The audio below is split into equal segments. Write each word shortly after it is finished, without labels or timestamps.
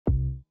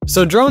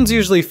So drones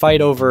usually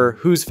fight over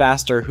who's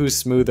faster, who's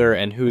smoother,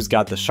 and who's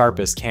got the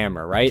sharpest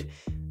camera, right?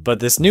 But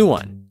this new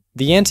one,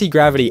 the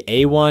Antigravity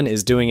A1,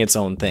 is doing its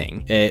own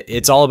thing.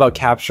 It's all about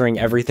capturing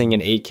everything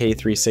in 8K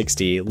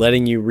 360,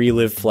 letting you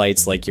relive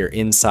flights like you're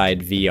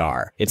inside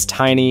VR. It's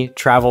tiny,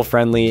 travel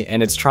friendly,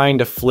 and it's trying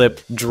to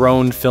flip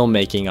drone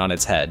filmmaking on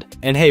its head.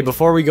 And hey,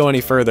 before we go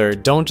any further,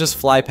 don't just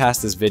fly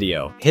past this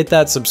video. Hit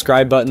that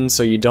subscribe button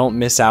so you don't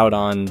miss out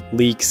on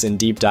leaks and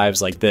deep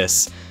dives like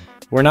this.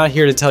 We're not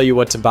here to tell you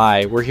what to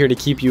buy, we're here to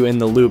keep you in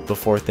the loop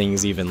before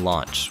things even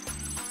launch.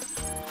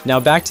 Now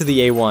back to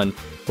the A1.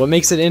 What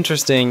makes it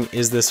interesting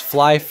is this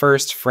fly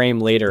first, frame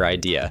later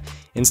idea.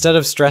 Instead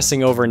of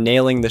stressing over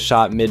nailing the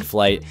shot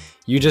mid-flight,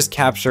 you just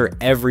capture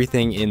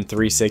everything in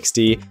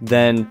 360,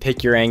 then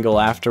pick your angle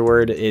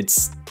afterward.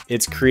 It's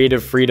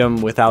creative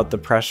freedom without the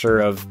pressure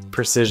of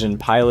precision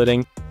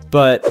piloting.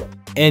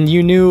 And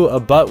you knew a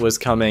but was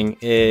coming,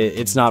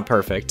 it's not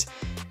perfect.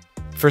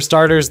 For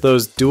starters,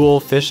 those dual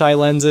fisheye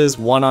lenses,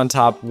 one on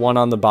top, one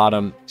on the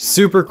bottom,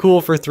 super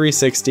cool for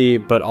 360,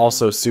 but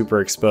also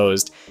super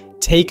exposed.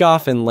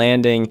 Takeoff and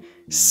landing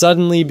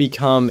suddenly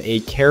become a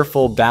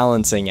careful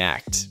balancing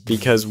act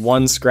because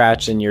one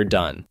scratch and you're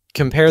done.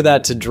 Compare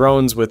that to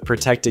drones with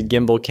protected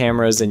gimbal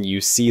cameras and you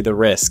see the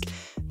risk.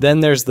 Then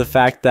there's the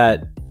fact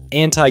that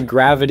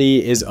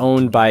Antigravity is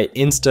owned by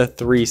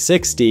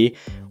Insta360,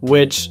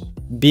 which,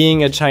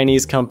 being a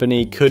Chinese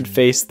company, could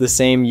face the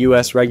same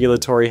US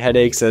regulatory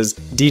headaches as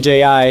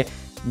DJI.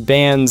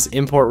 Bans,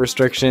 import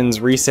restrictions,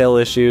 resale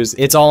issues,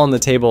 it's all on the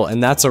table,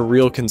 and that's a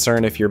real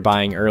concern if you're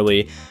buying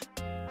early.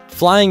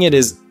 Flying it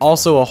is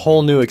also a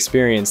whole new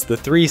experience. The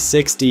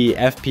 360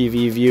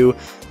 FPV view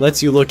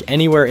lets you look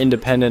anywhere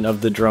independent of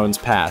the drone's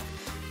path.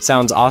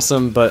 Sounds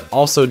awesome, but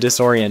also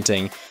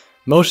disorienting.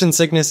 Motion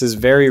sickness is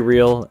very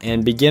real,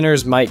 and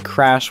beginners might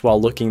crash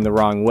while looking the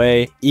wrong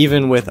way,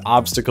 even with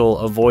obstacle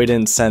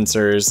avoidance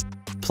sensors.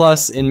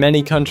 Plus, in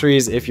many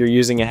countries, if you're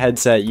using a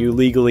headset, you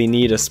legally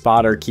need a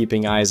spotter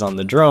keeping eyes on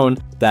the drone.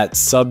 That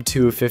sub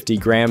 250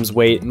 grams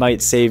weight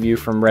might save you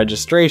from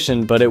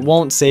registration, but it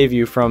won't save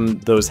you from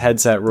those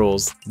headset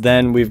rules.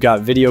 Then we've got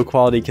video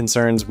quality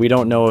concerns. We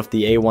don't know if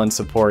the A1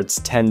 supports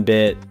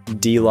 10-bit,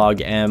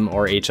 D-Log-M,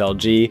 or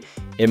HLG.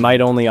 It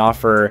might only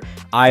offer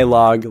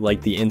iLog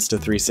like the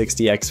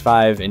Insta360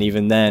 X5, and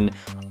even then,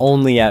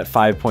 only at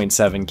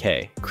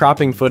 5.7K.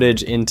 Cropping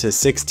footage into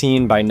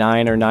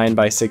 16:9 or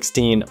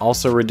 9:16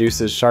 also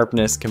reduces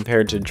sharpness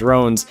compared to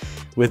drones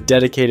with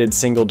dedicated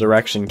single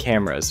direction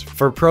cameras.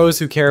 For pros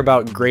who care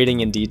about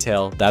grading in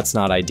detail, that's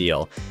not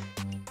ideal.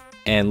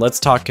 And let's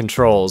talk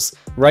controls.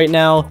 Right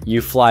now,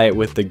 you fly it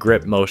with the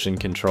grip motion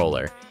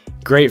controller.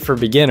 Great for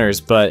beginners,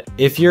 but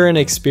if you're an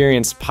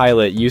experienced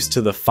pilot used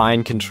to the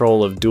fine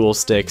control of dual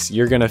sticks,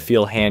 you're gonna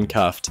feel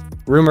handcuffed.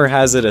 Rumor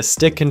has it a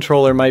stick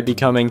controller might be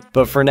coming,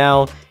 but for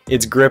now,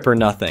 it's grip or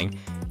nothing.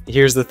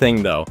 Here's the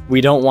thing though, we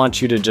don't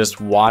want you to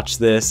just watch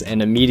this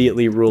and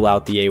immediately rule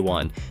out the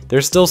A1.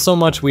 There's still so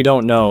much we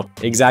don't know.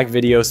 Exact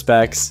video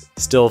specs,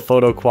 still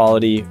photo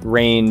quality,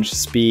 range,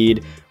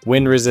 speed,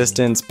 wind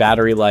resistance,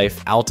 battery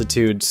life,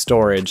 altitude,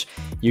 storage.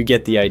 You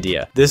get the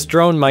idea. This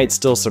drone might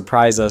still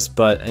surprise us,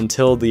 but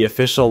until the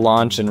official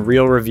launch and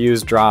real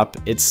reviews drop,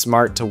 it's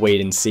smart to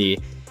wait and see.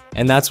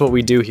 And that's what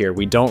we do here.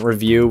 We don't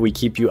review, we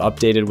keep you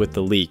updated with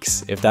the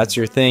leaks. If that's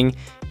your thing,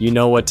 you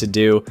know what to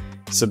do.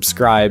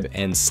 Subscribe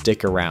and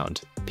stick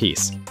around.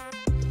 Peace.